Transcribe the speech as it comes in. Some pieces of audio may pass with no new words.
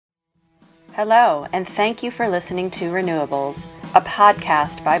Hello, and thank you for listening to RENEWables, a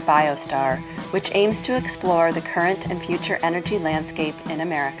podcast by BioStar, which aims to explore the current and future energy landscape in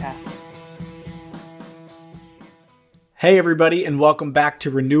America. Hey everybody, and welcome back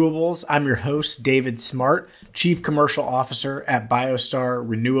to RENEWables. I'm your host, David Smart, Chief Commercial Officer at BioStar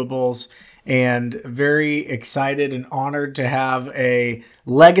RENEWables, and very excited and honored to have a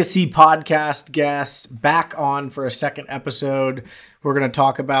legacy podcast guest back on for a second episode. We're going to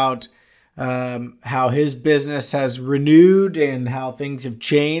talk about how his business has renewed and how things have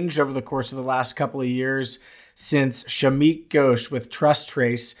changed over the course of the last couple of years since Shameek Gosh with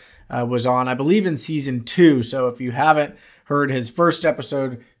TrusTrace was on, I believe, in season 2. So if you haven't heard his first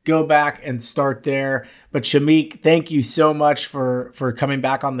episode, go back and start there. But Shameek, thank you so much for coming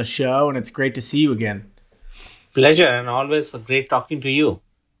back on the show, and it's great to see you again. Pleasure, and always great talking to you.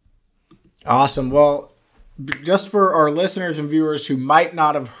 Awesome. Well, just for our listeners and viewers who might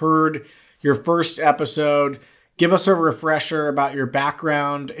not have heard your first episode, give us a refresher about your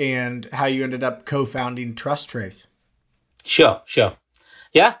background and how you ended up co-founding TrusTrace. Sure.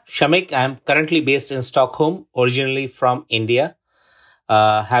 Yeah, Shameek, I'm currently based in Stockholm, originally from India.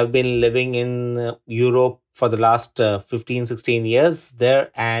 Have been living in Europe for the last 15, 16 years there.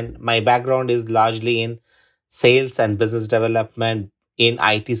 And my background is largely in sales and business development in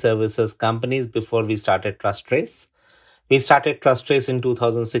IT services companies before we started TrusTrace. We started TrusTrace in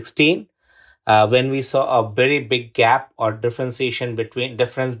 2016 when we saw a very big gap or difference between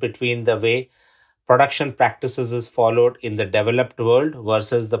the way production practices is followed in the developed world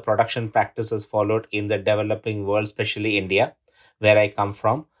versus the production practices followed in the developing world, especially India, where I come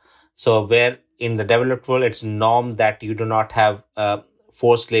from. So where in the developed world, it's norm that you do not have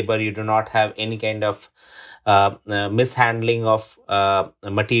forced labor, you do not have any kind of mishandling of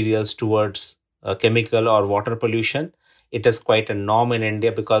materials towards chemical or water pollution. It is quite a norm in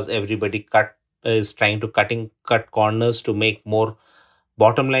India because everybody is trying to cut corners to make more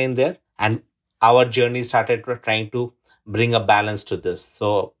bottom line there. And our journey started trying to bring a balance to this.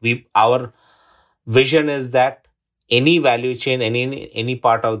 So our vision is that any value chain, any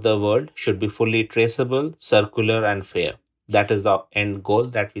part of the world should be fully traceable, circular, and fair. That is the end goal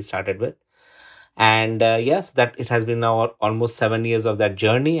that we started with. And yes, that it has been now almost 7 years of that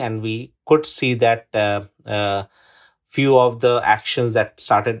journey, and we could see that few of the actions that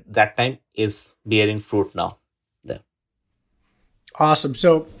started that time is bearing fruit now. There. Awesome.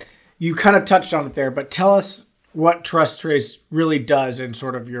 So you kind of touched on it there, but tell us what TrusTrace really does and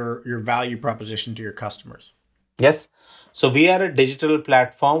sort of your value proposition to your customers. Yes. So we are a digital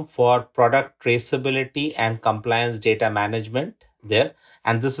platform for product traceability and compliance data management there.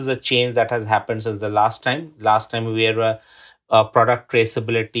 And this is a change that has happened since the last time. Last time we were a product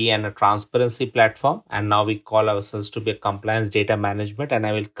traceability and a transparency platform. And now we call ourselves to be a compliance data management. And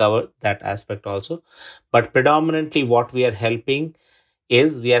I will cover that aspect also. But predominantly what we are helping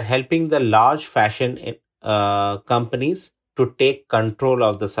is we are helping the large fashion companies to take control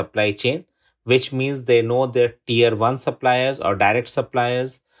of the supply chain, which means they know their tier 1 suppliers or direct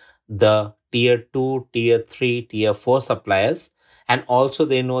suppliers, the tier 2, tier 3, tier 4 suppliers, and also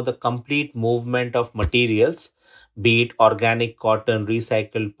they know the complete movement of materials, be it organic cotton,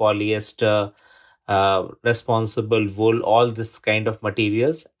 recycled polyester, responsible wool, all this kind of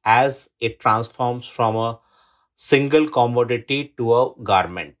materials as it transforms from a single commodity to a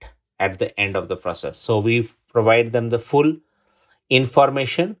garment at the end of the process. So we provide them the full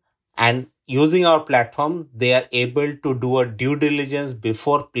information, and using our platform, they are able to do a due diligence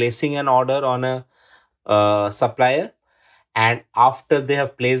before placing an order on a supplier. And after they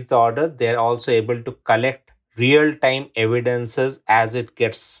have placed the order, they are also able to collect real-time evidences as it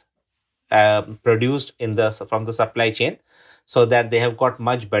gets produced from the supply chain, so that they have got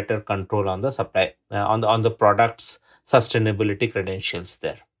much better control on the supply on the product's sustainability credentials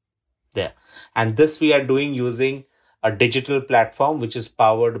there. And this we are doing using a digital platform which is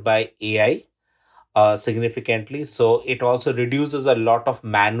powered by AI significantly. So it also reduces a lot of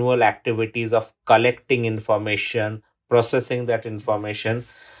manual activities of collecting information, processing that information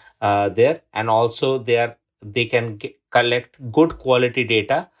there, and also they can collect good quality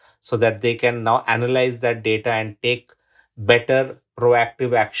data so that they can now analyze that data and take better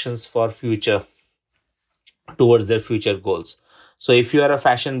proactive actions for future towards their future goals. So if you are a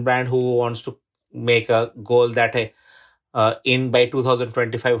fashion brand who wants to make a goal that in by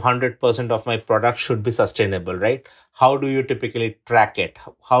 2025, 100% of my product should be sustainable, right? How do you typically track it?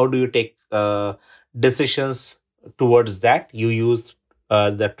 How do you take decisions towards that? You use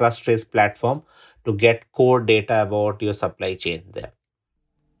the TrusTrace platform to get core data about your supply chain there.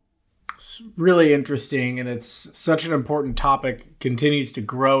 It's really interesting, and it's such an important topic, continues to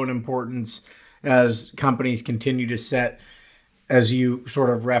grow in importance as companies continue to set, as you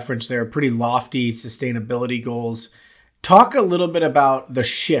sort of referenced there, pretty lofty sustainability goals. Talk a little bit about the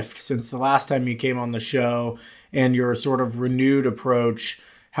shift since the last time you came on the show and your sort of renewed approach.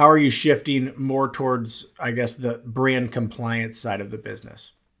 How are you shifting more towards, I guess, the brand compliance side of the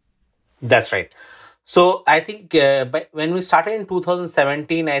business? That's right. So I think when we started in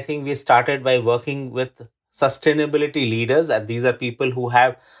 2017, I think we started by working with sustainability leaders, and these are people who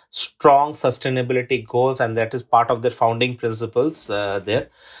have strong sustainability goals, and that is part of their founding principles there.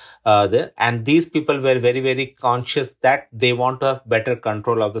 And these people were very, very conscious that they want to have better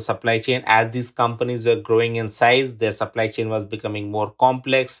control of the supply chain. As these companies were growing in size, their supply chain was becoming more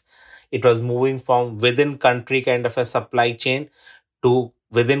complex. It was moving from within country kind of a supply chain to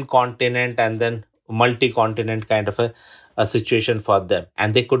within continent and then multi-continent kind of a situation for them.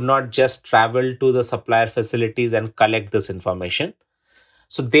 And they could not just travel to the supplier facilities and collect this information.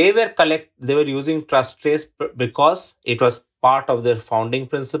 So they were using TrusTrace because it was part of their founding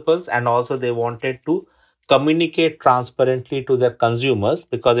principles, and also they wanted to communicate transparently to their consumers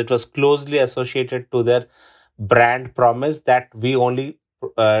because it was closely associated to their brand promise that we only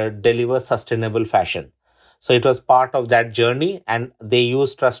deliver sustainable fashion. So it was part of that journey, and they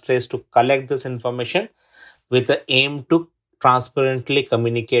used TrusTrace to collect this information with the aim to transparently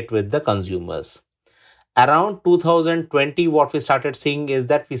communicate with the consumers. Around 2020, what we started seeing is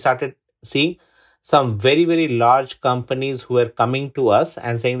that we started seeing some very, very large companies who were coming to us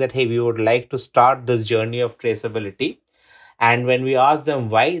and saying that, hey, we would like to start this journey of traceability. And when we ask them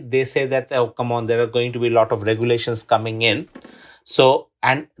why, they say that, oh, come on, there are going to be a lot of regulations coming in. So,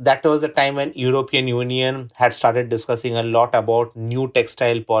 and that was the time when European Union had started discussing a lot about new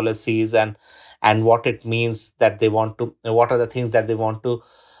textile policies and what it means that they want to, what are the things that they want to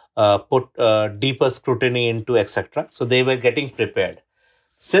put deeper scrutiny into, etc. So they were getting prepared.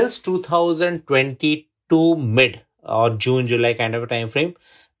 Since 2022 mid or June, July kind of a time frame,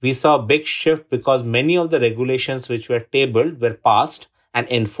 we saw a big shift because many of the regulations which were tabled were passed and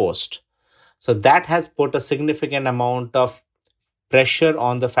enforced. So that has put a significant amount of pressure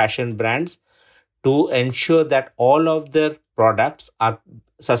on the fashion brands to ensure that all of their products are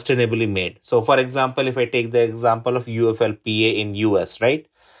sustainably made. So for example, if I take the example of UFLPA in US, right?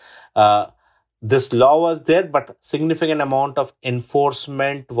 Uh, this law was there, but significant amount of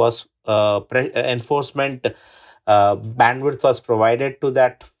enforcement bandwidth was provided to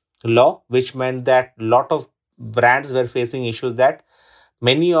that law, which meant that a lot of brands were facing issues that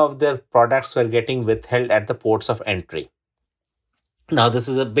many of their products were getting withheld at the ports of entry. Now, this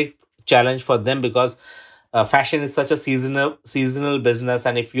is a big challenge for them because fashion is such a seasonal business,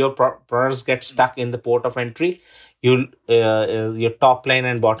 and if your products get stuck in the port of entry, your top line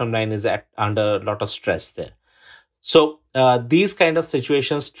and bottom line is under a lot of stress there. So these kind of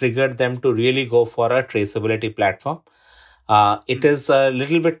situations triggered them to really go for a traceability platform. It is a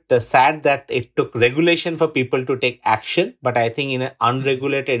little bit sad that it took regulation for people to take action, but I think in an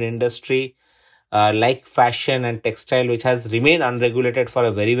unregulated industry like fashion and textile, which has remained unregulated for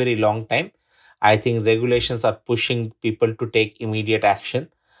a very, very long time, I think regulations are pushing people to take immediate action.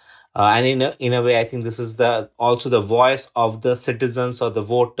 And in a way, I think this is also the voice of the citizens or the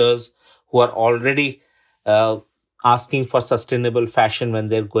voters who are already uh, asking for sustainable fashion when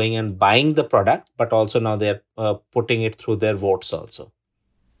they're going and buying the product, but also now they're putting it through their votes also.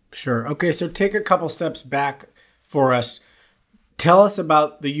 Sure. Okay, so take a couple steps back for us. Tell us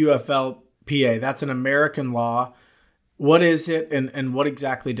about the UFLPA. That's an American law. What is it, and what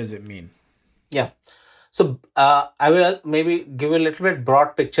exactly does it mean? Yeah. So I will maybe give a little bit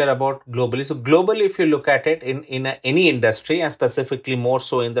broad picture about globally. So globally, if you look at it any industry, and specifically more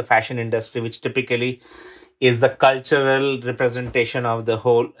so in the fashion industry, which typically is the cultural representation of the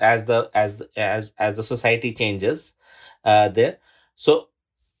whole as the society changes there. So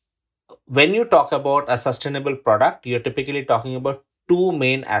when you talk about a sustainable product, you're typically talking about two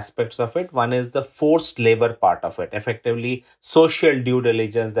main aspects of it. One is the forced labor part of it, effectively social due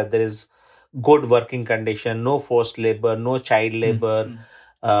diligence, that there is good working condition, no forced labor, no child labor.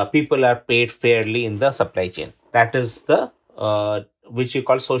 People are paid fairly in the supply chain. That is the which you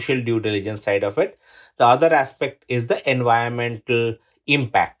call social due diligence side of it. The other aspect is the environmental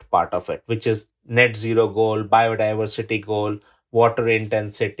impact part of it, which is net zero goal, biodiversity goal, water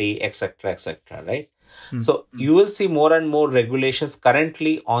intensity, etc., etc. Right? So you will see more and more regulations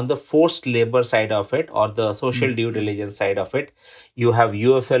currently on the forced labor side of it or the social due diligence side of it. You have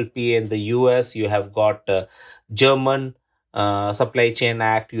UFLPA in the US, you have got German Supply Chain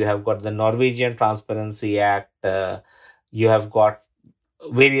Act, you have got the Norwegian Transparency Act, you have got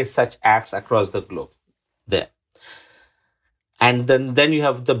various such acts across the globe there. And then you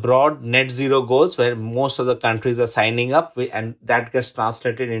have the broad net zero goals where most of the countries are signing up, and that gets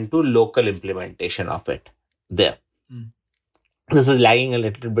translated into local implementation of it there. This is lagging a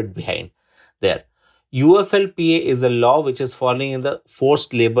little bit behind there. UFLPA is a law which is falling in the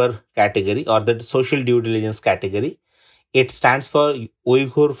forced labor category or the social due diligence category. It stands for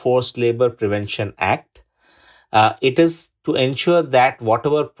Uyghur Forced Labor Prevention Act. It is to ensure that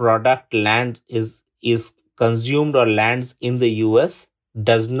whatever product lands is consumed or lands in the US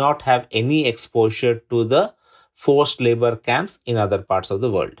does not have any exposure to the forced labor camps in other parts of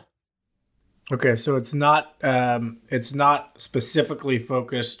the world. Okay, so it's not specifically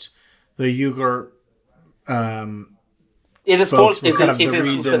focused the Uyghur. It is Folks false. were It kind is of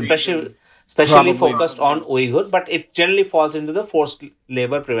the reason especially probably. focused on Uyghur, but it generally falls into the forced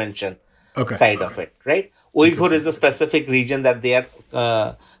labor prevention Okay. side of it, right? Uyghur is a specific region that they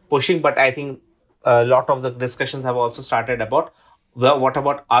are pushing, but I think a lot of the discussions have also started about, well, what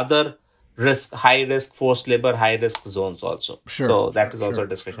about other high risk forced labor, high risk zones also. Sure, so that is also a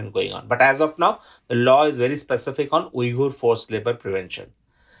discussion going on. But as of now, the law is very specific on Uyghur forced labor prevention.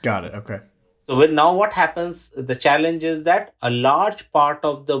 Got it. Okay. So now what happens, the challenge is that a large part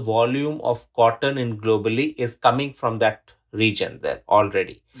of the volume of cotton in globally is coming from that region there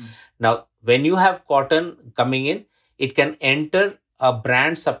already. Now, when you have cotton coming in, it can enter a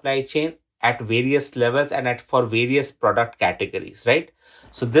brand supply chain at various levels and for various product categories, right?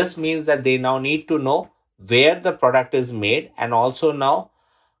 So this means that they now need to know where the product is made and also now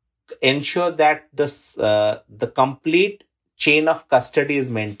ensure that the complete chain of custody is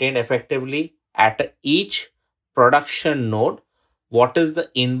maintained effectively at each production node. What is the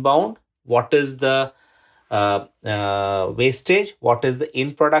inbound? What is the wastage? What is the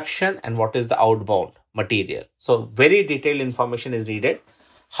in production? And what is the outbound material? So very detailed information is needed.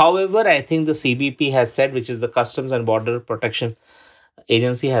 However, I think the CBP has said, which is the Customs and Border Protection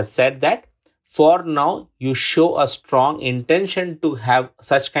Agency, has said that for now, you show a strong intention to have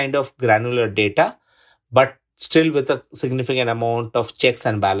such kind of granular data, but still with a significant amount of checks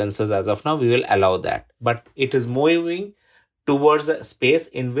and balances. As of now, we will allow that. But it is moving towards a space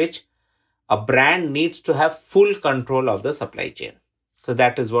in which a brand needs to have full control of the supply chain. So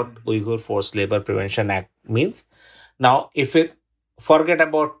that is what Uyghur Forced Labor Prevention Act means. Now, if it forget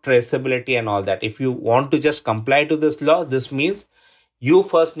about traceability and all that, if you want to just comply to this law, this means you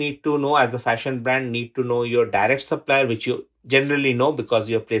first need to know, as a fashion brand, need to know your direct supplier, which you generally know because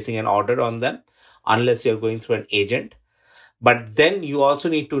you're placing an order on them, unless you're going through an agent. But then you also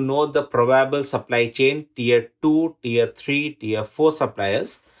need to know the probable supply chain, tier 2, tier 3, tier 4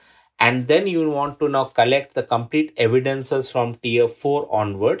 suppliers. And then you want to now collect the complete evidences from tier 4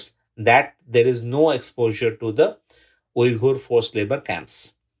 onwards that there is no exposure to the Uyghur forced labor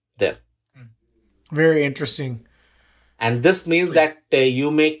camps there. Very interesting. And this means that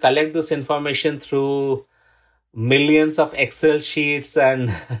you may collect this information through millions of Excel sheets and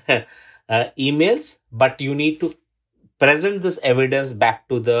emails, but you need to present this evidence back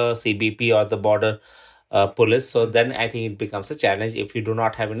to the CBP or the border police. So then I think it becomes a challenge if you do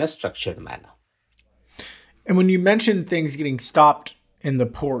not have in a structured manner. And when you mention things getting stopped in the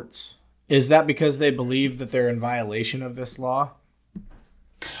ports, is that because they believe that they're in violation of this law?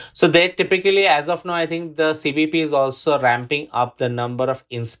 So they typically, as of now, I think the CBP is also ramping up the number of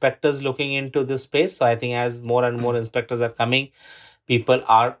inspectors looking into this space. So I think as more and more inspectors are coming, people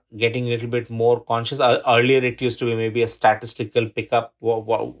are getting a little bit more conscious. Earlier, it used to be maybe a statistical pickup,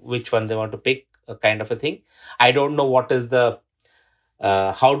 which one they want to pick, kind of a thing. I don't know what is the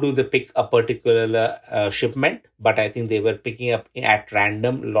how do they pick a particular shipment, but I think they were picking up at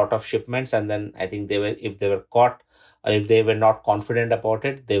random a lot of shipments, and then I think if they were caught or if they were not confident about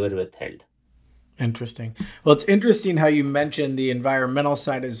it, they were withheld. Interesting. Well, it's interesting how you mentioned the environmental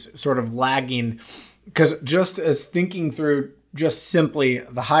side is sort of lagging, because just as thinking through just simply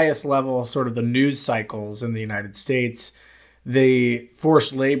the highest level, sort of the news cycles in the United States, the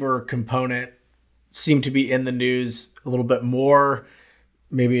forced labor component seemed to be in the news a little bit more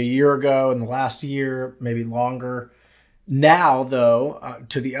maybe a year ago, in the last year, maybe longer. Now, though,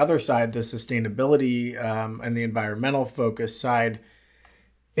 to the other side, the sustainability and the environmental focus side,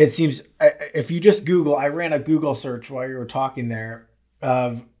 it seems if you just Google, I ran a Google search while you were talking there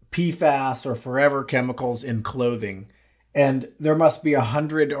of PFAS or forever chemicals in clothing. And there must be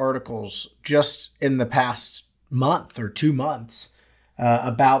 100 articles just in the past month or 2 months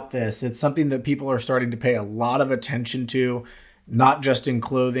about this. It's something that people are starting to pay a lot of attention to, not just in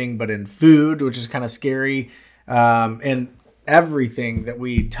clothing, but in food, which is kind of scary, and everything that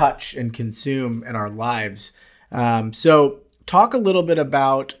we touch and consume in our lives. So talk a little bit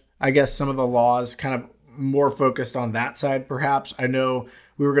about, I guess, some of the laws kind of more focused on that side, perhaps. I know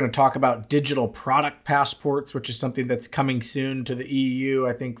we were going to talk about digital product passports, which is something that's coming soon to the EU,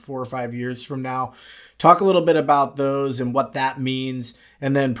 I think 4 or 5 years from now. Talk a little bit about those and what that means,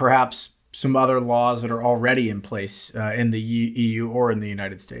 and then perhaps some other laws that are already in place in the EU or in the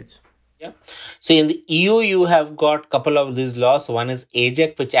United States. Yeah. So in the EU, you have got a couple of these laws. One is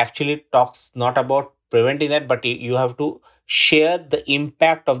AJEC, which actually talks not about preventing that, but you have to share the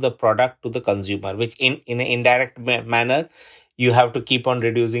impact of the product to the consumer, which in an indirect manner, you have to keep on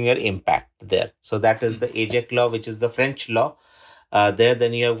reducing your impact there. So that is the AJEC law, which is the French law. There,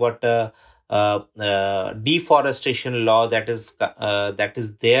 then you have got deforestation law that is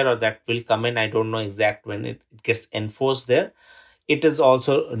there or that will come in. I don't know exact when it gets enforced there. It is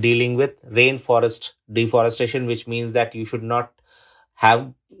also dealing with rainforest deforestation, which means that you should not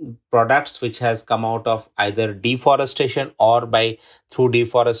have products which has come out of either deforestation or by through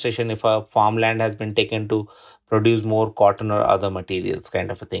deforestation if a farmland has been taken to produce more cotton or other materials,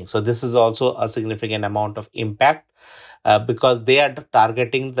 kind of a thing. So this is also a significant amount of impact because they are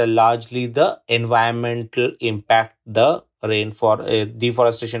targeting the largely the environmental impact the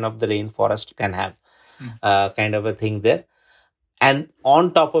deforestation of the rainforest can have, kind of a thing there. And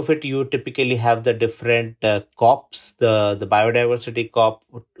on top of it, you typically have the different COPs, the biodiversity COP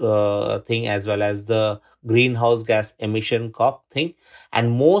thing, as well as the greenhouse gas emission COP thing.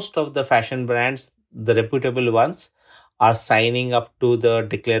 And most of the fashion brands, the reputable ones, are signing up to the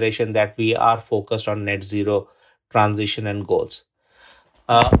declaration that we are focused on net zero transition and goals.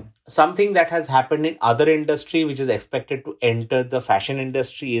 Something that has happened in other industry, which is expected to enter the fashion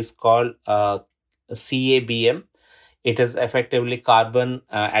industry, is called CABM. It is effectively carbon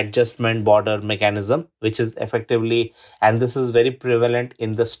adjustment border mechanism, which is effectively, and this is very prevalent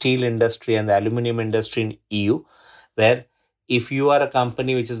in the steel industry and the aluminum industry in EU, where if you are a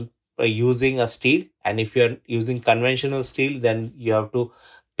company which is using a steel, and if you are using conventional steel, then you have to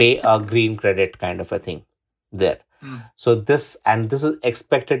pay a green credit, kind of a thing there. So this is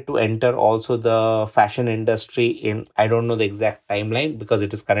expected to enter also the fashion industry in, I don't know the exact timeline because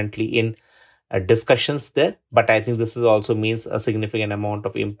it is currently in discussions there, but I think this is also means a significant amount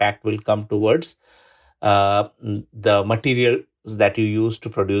of impact will come towards the materials that you use to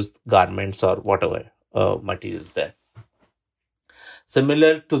produce garments or whatever materials there.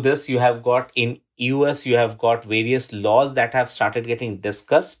 Similar to this, you have got in US, you have got various laws that have started getting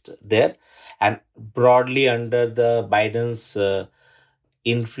discussed there, and broadly under the Biden's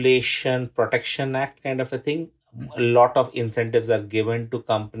Inflation Protection Act, kind of a thing, a lot of incentives are given to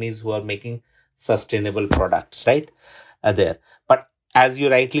companies who are making sustainable products, right? There. But as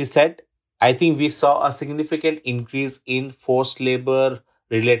you rightly said, I think we saw a significant increase in forced labor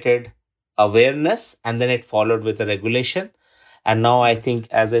related awareness, and then it followed with a regulation. And now I think,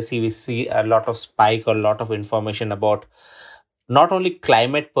 as I see, we see a lot of spike or a lot of information about not only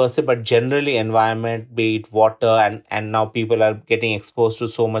climate per se, but generally environment, be it water, and now people are getting exposed to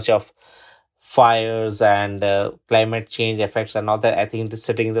so much of fires and climate change effects and all that. I think it is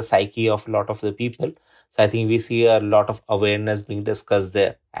sitting in the psyche of a lot of the people. So I think we see a lot of awareness being discussed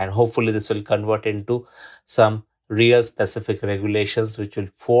there, and hopefully this will convert into some real specific regulations which will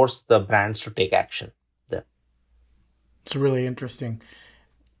force the brands to take action there. It's really interesting.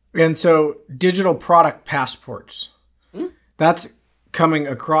 And so digital product passports, that's coming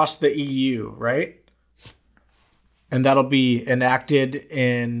across the EU, right? And that'll be enacted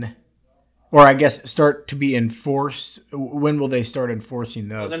in, or I guess start to be enforced. When will they start enforcing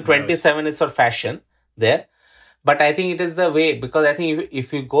those? 2027 is for fashion there. But I think it is the way, because I think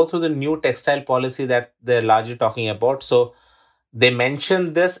if you go through the new textile policy that they're largely talking about, so they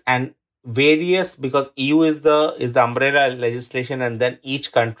mention this and various, because EU is the umbrella legislation, and then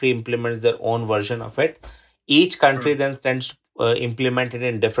each country implements their own version of it. Each country then tends to implement it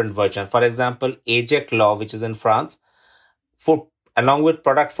in different versions. For example, AJEC law, which is in France, along with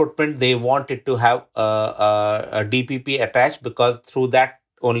product footprint, they want it to have a DPP attached, because through that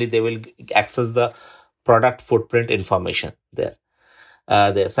only they will access the product footprint information there.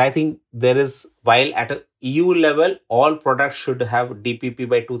 So I think there is, while at an EU level, all products should have DPP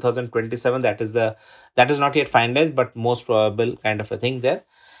by 2027. That is not yet finalized, but most probable, kind of a thing there.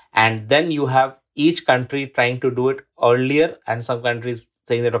 And then you have each country trying to do it earlier, and some countries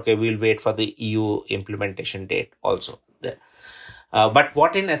saying that, okay, we'll wait for the EU implementation date also there. But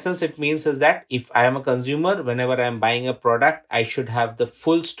what in essence it means is that if I am a consumer, whenever I am buying a product, I should have the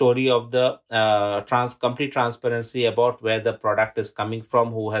full story of the complete transparency about where the product is coming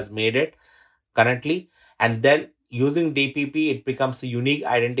from, who has made it currently. And then using DPP, it becomes a unique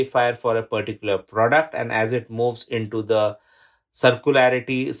identifier for a particular product. And as it moves into the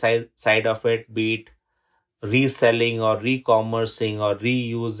circularity side of it, be it reselling or re-commercing or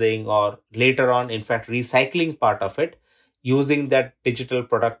reusing, or later on, in fact, recycling part of it. Using that digital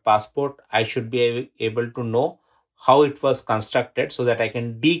product passport, I should be able to know how it was constructed so that I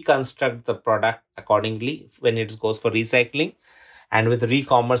can deconstruct the product accordingly when it goes for recycling. And with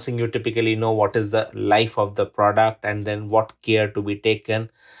re-commercing, you typically know what is the life of the product and then what care to be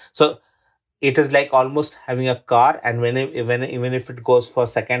taken. So it is like almost having a car, and even if it goes for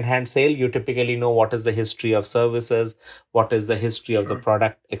second hand sale, you typically know what is the history of services, what is the history of the Sure.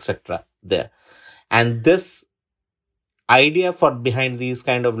 product, etc. There. And this idea for behind these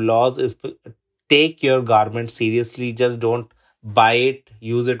kind of laws is take your garment seriously. Just don't buy it,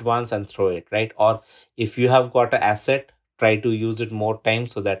 use it once and throw it, right? Or if you have got an asset, try to use it more time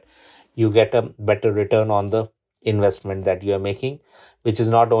so that you get a better return on the investment that you are making, which is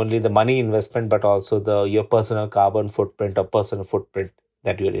not only the money investment but also the your personal carbon footprint or personal footprint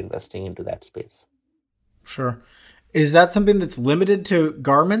that you're investing into that space. Sure. Is that something that's limited to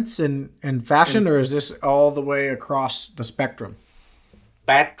garments and fashion, or is this all the way across the spectrum?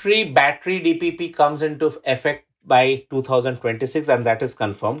 Battery DPP comes into effect by 2026, and that is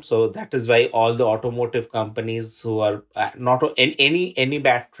confirmed. So that is why all the automotive companies who are not any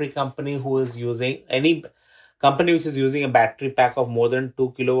battery company who is using any company which is using a battery pack of more than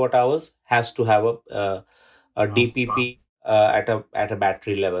 2 kilowatt hours has to have a Oh, wow. DPP at a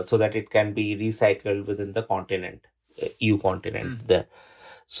battery level so that it can be recycled within the continent, EU continent there.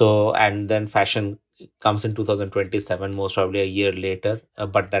 So, and then fashion comes in 2027, most probably a year later,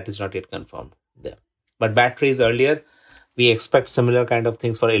 but that is not yet confirmed there. But batteries earlier, we expect similar kind of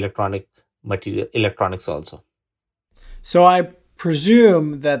things for electronics also. So I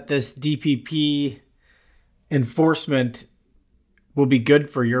presume that this DPP enforcement will be good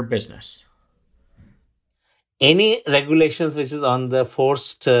for your business. Any regulations which is on the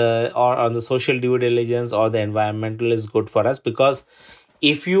forced or on the social due diligence or the environmental is good for us, because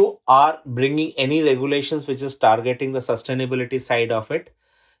if you are bringing any regulations which is targeting the sustainability side of it,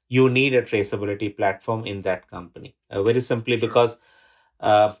 you need a traceability platform in that company. Very simply, Sure. because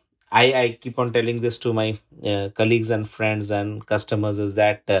uh, I keep on telling this to my colleagues and friends and customers is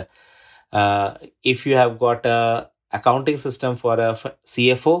that if you have got a accounting system for a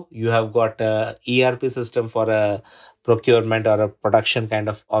CFO, you have got a ERP system for a procurement or a production kind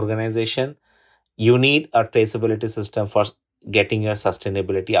of organization, you need a traceability system for getting your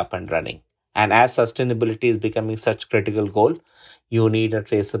sustainability up and running. And as sustainability is becoming such critical goal, you need a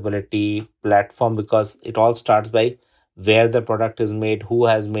traceability platform, because it all starts by where the product is made, who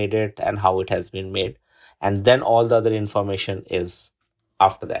has made it, and how it has been made. And then all the other information is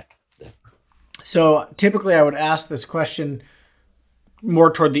after that. So typically, I would ask this question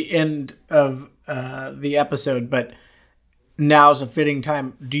more toward the end of the episode, but now's a fitting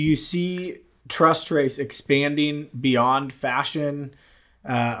time. Do you see TrusTrace expanding beyond fashion?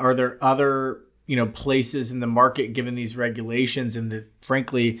 Are there other places in the market, given these regulations and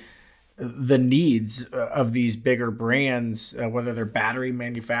frankly the needs of these bigger brands, whether they're battery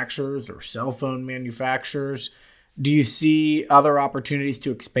manufacturers or cell phone manufacturers? Do you see other opportunities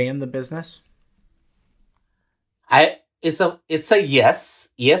to expand the business? It's a yes.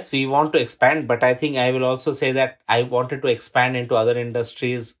 Yes, we want to expand, but I think I will also say that I wanted to expand into other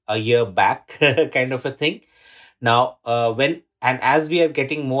industries a year back, kind of a thing. Now, when and as we are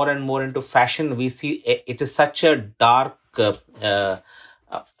getting more and more into fashion, we see it is such a dark. The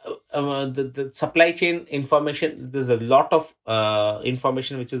supply chain information. There's a lot of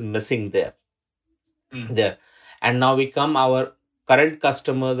information which is missing there. And now we come our current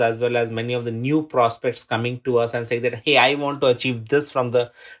customers as well as many of the new prospects coming to us and saying that, hey, I want to achieve this from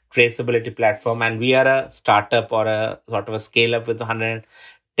the traceability platform, and we are a startup or a sort of a scale up with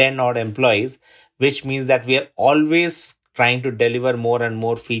 110 odd employees, which means that we are always trying to deliver more and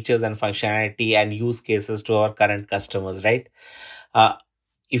more features and functionality and use cases to our current customers, right?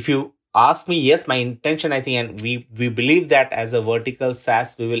 If you ask me, yes, my intention, I think, and we believe that as a vertical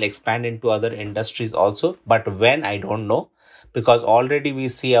SaaS, we will expand into other industries also. But when, I don't know, because already we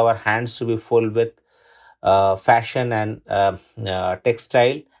see our hands to be full with fashion and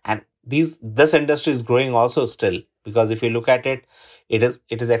textile, and this industry is growing also still, because if you look at it, it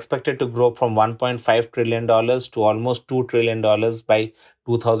is expected to grow from 1.5 trillion dollars to almost 2 trillion dollars by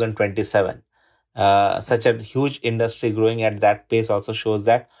 2027. Such a huge industry growing at that pace also shows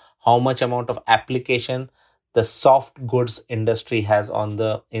that how much amount of application the soft goods industry has on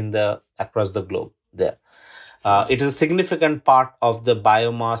the in the across the globe there. It is a significant part of the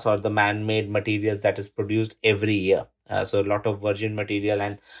biomass or the man-made materials that is produced every year. So a lot of virgin material,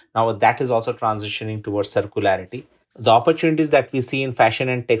 and now that is also transitioning towards circularity. the opportunities that we see in fashion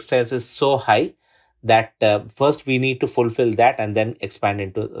and textiles is so high that first we need to fulfill that and then expand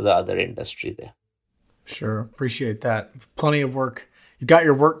into the other industry there. Sure. Appreciate that. Plenty of work. You got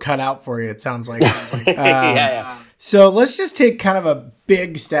your work cut out for you, it sounds like. Yeah. So let's just take kind of a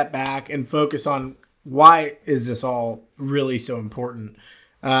big step back and focus on why is this all really so important.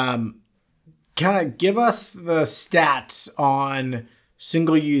 Kind of give us the stats on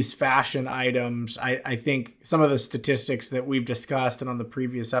single-use fashion items. I think some of the statistics that we've discussed and on the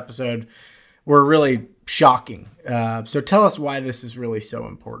previous episode were really shocking. So tell us why this is really so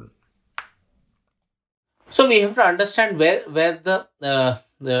important. So we have to understand where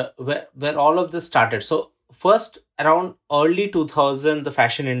all of this started. So first, around early 2000, the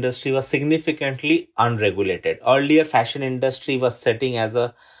fashion industry was significantly unregulated. Earlier, fashion industry was setting as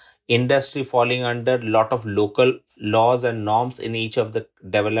a industry falling under a lot of local laws and norms in each of the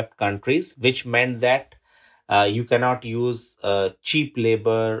developed countries, which meant that you cannot use cheap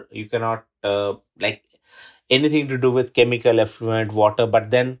labor, you cannot like anything to do with chemical effluent, water.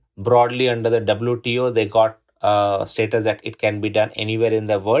 But then broadly under the WTO, they got status that it can be done anywhere in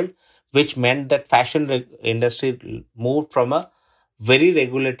the world, which meant that industry moved from a very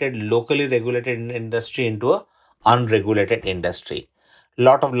regulated, locally regulated industry into a unregulated industry.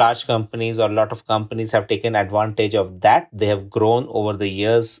 Lot of large companies or lot of companies have taken advantage of that. They have grown over the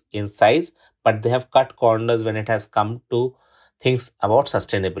years in size, but they have cut corners when it has come to things about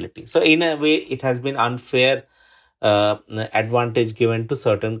sustainability. So in a way, it has been unfair advantage given to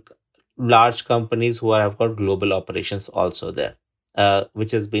certain large companies who have got global operations also there,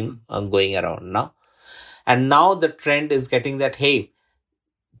 which has been going around now. And now the trend is getting that, hey,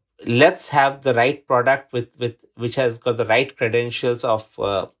 let's have the right product with which has got the right credentials of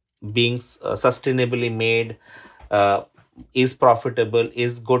being sustainably made, uh, is profitable,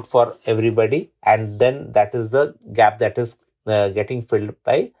 is good for everybody, and then that is the gap that is getting filled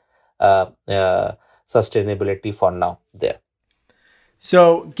by sustainability for now there.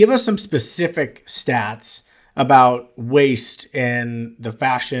 So give us some specific stats about waste in the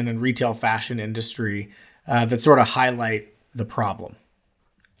fashion and retail fashion industry that sort of highlight the problem.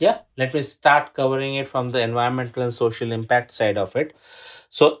 Yeah, let me start covering it from the environmental and social impact side of it.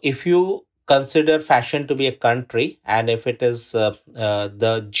 So if you consider fashion to be a country, and if it is the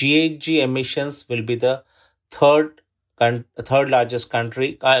GHG emissions will be the third largest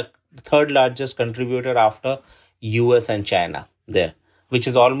country, third largest contributor after US and China there, which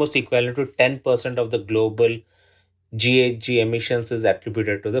is almost equivalent to 10% of the global GHG emissions is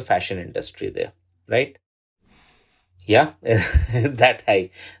attributed to the fashion industry there, right? Yeah, that high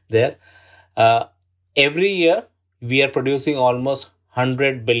there. Uh, every year, we are producing almost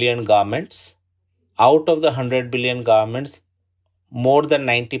 100 billion garments. Out of the 100 billion garments, more than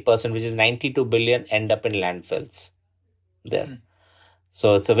 90%, which is 92 billion, end up in landfills there.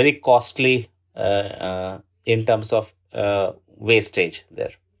 So it's a very costly in terms of wastage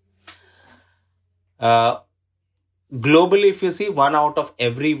there. Globally, if you see, 1 out of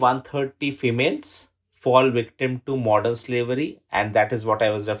every 130 females fall victim to modern slavery, and that is what I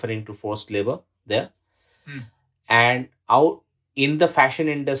was referring to, forced labor there. And out in the fashion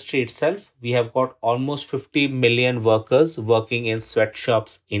industry itself, we have got almost 50 million workers working in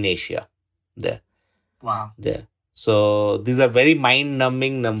sweatshops in Asia there. Wow. There. So these are very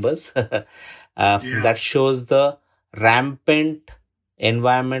mind-numbing numbers that shows the rampant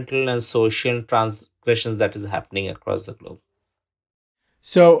environmental and social transgressions that is happening across the globe.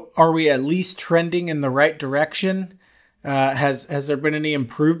 So are we at least trending in the right direction? Has there been any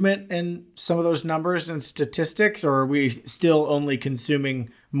improvement in some of those numbers and statistics, or are we still only consuming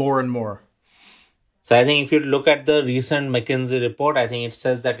more and more? So I think if you look at the recent McKinsey report, I think it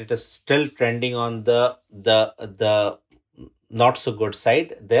says that it is still trending on the not so good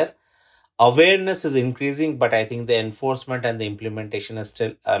side there. Awareness is increasing, but I think the enforcement and the implementation is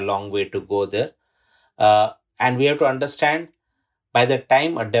still a long way to go there. And we have to understand, by the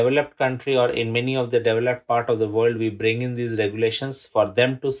time a developed country or in many of the developed part of the world, we bring in these regulations, for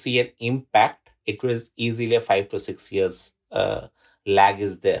them to see an impact, it was easily a 5 to 6 years lag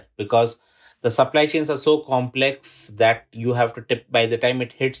is there, because the supply chains are so complex that you have to tip by the time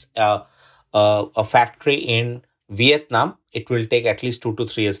it hits a factory in Vietnam, it will take at least 2 to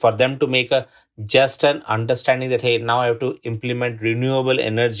 3 years for them to make a just an understanding that, hey, now I have to implement renewable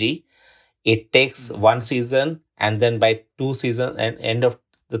energy. It takes one season, and then by 2 seasons and end of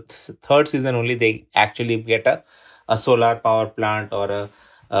the third season only, they actually get a solar power plant or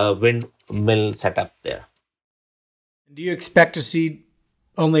a windmill set up there. Do you expect to see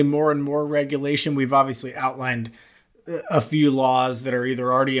only more and more regulation? We've obviously outlined a few laws that are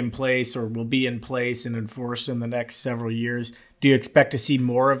either already in place or will be in place and enforced in the next several years. Do you expect to see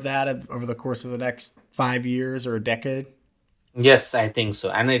more of that over the course of the next 5 years or a decade? Yes, I think so.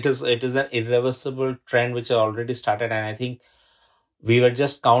 And it is an irreversible trend which already started. And I think we were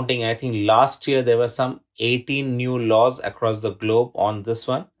just counting. I think last year there were some 18 new laws across the globe on this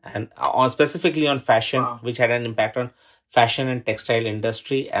one, and on specifically on fashion, Wow. which had an impact on fashion and textile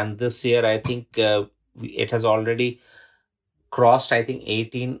industry. And this year, I think it has already crossed, I think,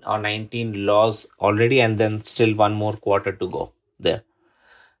 18 or 19 laws already, and then still one more quarter to go there.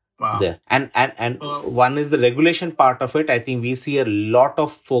 Wow. There and one is the regulation part of it. I think we see a lot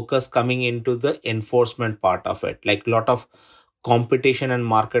of focus coming into the enforcement part of it, like a lot of competition and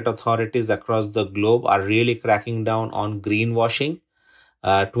market authorities across the globe are really cracking down on greenwashing,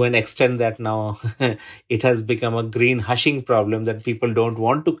 to an extent that now it has become a green hushing problem, that people don't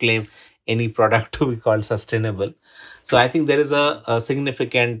want to claim any product to be called sustainable. So I think there is a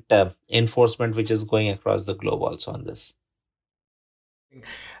significant enforcement which is going across the globe also on this.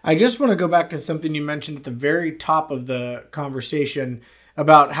 I just want to go back to something you mentioned at the very top of the conversation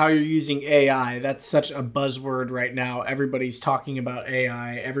about how you're using AI. That's such a buzzword right now. Everybody's talking about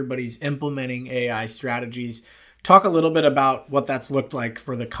AI, everybody's implementing AI strategies. Talk a little bit about what that's looked like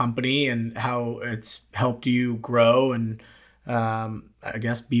for the company and how it's helped you grow and I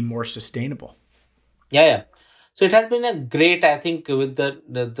guess be more sustainable. Yeah. So it has been a great, I think, with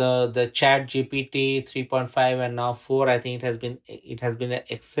the Chat GPT 3.5 and now 4. I think it has been an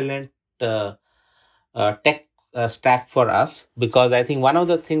excellent tech stack for us, because I think one of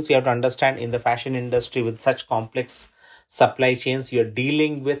the things we have to understand in the fashion industry with such complex supply chains, you're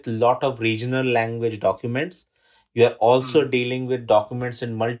dealing with a lot of regional language documents. You are also dealing with documents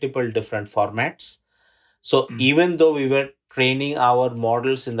in multiple different formats. So even though we were training our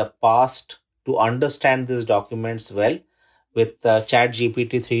models in the past to understand these documents well, with Chat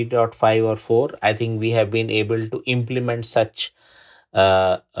GPT 3.5 or 4, I think we have been able to implement such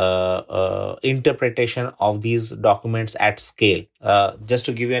interpretation of these documents at scale. Just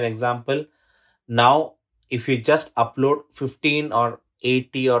to give you an example, now if you just upload 15 or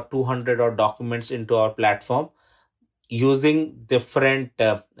 80 or 200 or documents into our platform using different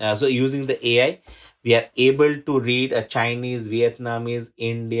using the AI, we are able to read a Chinese, Vietnamese,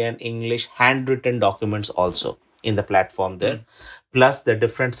 Indian, English handwritten documents also in the platform there, plus the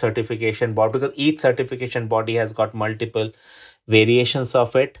different certification body, because each certification body has got multiple variations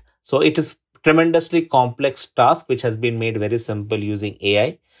of it. So it is tremendously complex task which has been made very simple using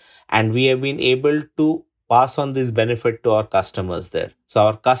AI, and we have been able to pass on this benefit to our customers there. So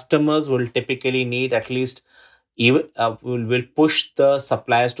our customers will typically need at least, even will push the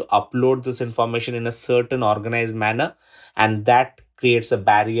suppliers to upload this information in a certain organized manner, and that creates a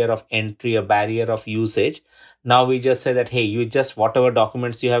barrier of entry, a barrier of usage. Now we just say that, hey, you just whatever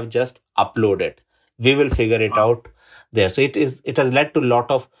documents you have, just upload it, we will figure it out there. So it has led to a lot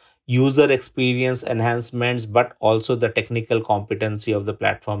of user experience enhancements, but also the technical competency of the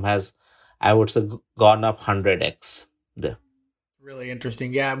platform has, I would say, gone up 100x there. Really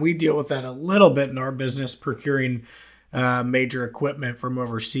interesting. Yeah, we deal with that a little bit in our business, procuring major equipment from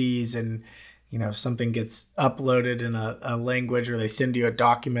overseas. And, if something gets uploaded in a language, or they send you a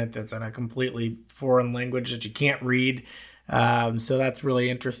document that's in a completely foreign language that you can't read. So that's really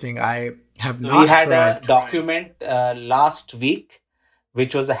interesting. I have We not had tried. a document last week,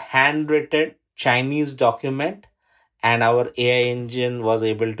 which was a handwritten Chinese document, and our AI engine was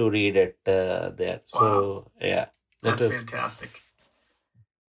able to read it there. Wow, So yeah, that that's is. fantastic.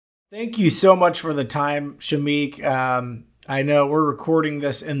 Thank you so much for the time, Shameek. I know we're recording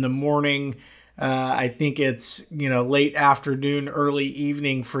this in the morning. I think it's late afternoon, early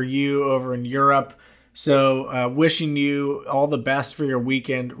evening for you over in Europe. So wishing you all the best for your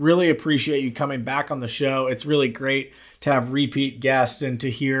weekend. Really appreciate you coming back on the show. It's really great to have repeat guests and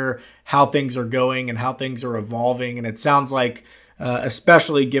to hear how things are going and how things are evolving. And it sounds like,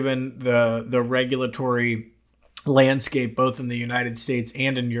 especially given the regulatory landscape both in the United States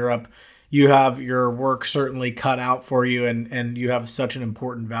and in Europe, you have your work certainly cut out for you, and you have such an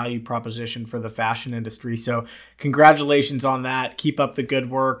important value proposition for the fashion industry. So congratulations on that. Keep up the good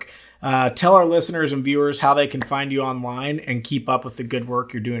work. Tell our listeners and viewers how they can find you online and keep up with the good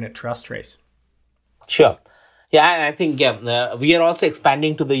work you're doing at TrusTrace. Sure. Yeah, and I think, we are also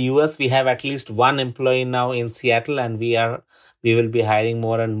expanding to the US. We have at least one employee now in Seattle, and we will be hiring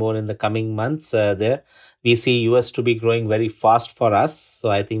more and more in the coming months there. We see US to be growing very fast for us,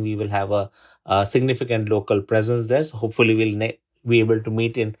 so I think we will have a significant local presence there. So hopefully we'll be able to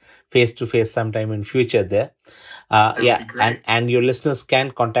meet in face to face sometime in future there. That would Yeah, be great. and your listeners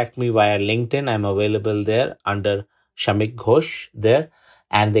can contact me via LinkedIn. I'm available there under Shameek Gosh there,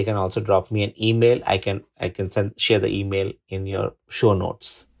 and they can also drop me an email. I can share the email in your show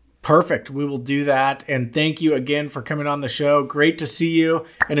notes. Perfect. We will do that. And thank you again for coming on the show. Great to see you,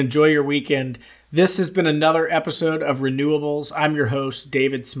 and enjoy your weekend. This has been another episode of RENEWables. I'm your host,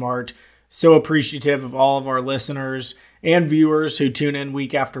 David Smart. So appreciative of all of our listeners and viewers who tune in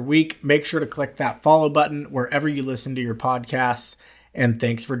week after week. Make sure to click that follow button wherever you listen to your podcasts. And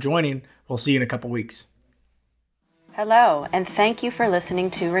thanks for joining. We'll see you in a couple weeks. Hello, and thank you for listening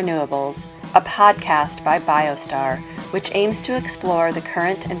to RENEWables, a podcast by BioStar, which aims to explore the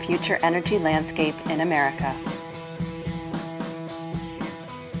current and future energy landscape in America.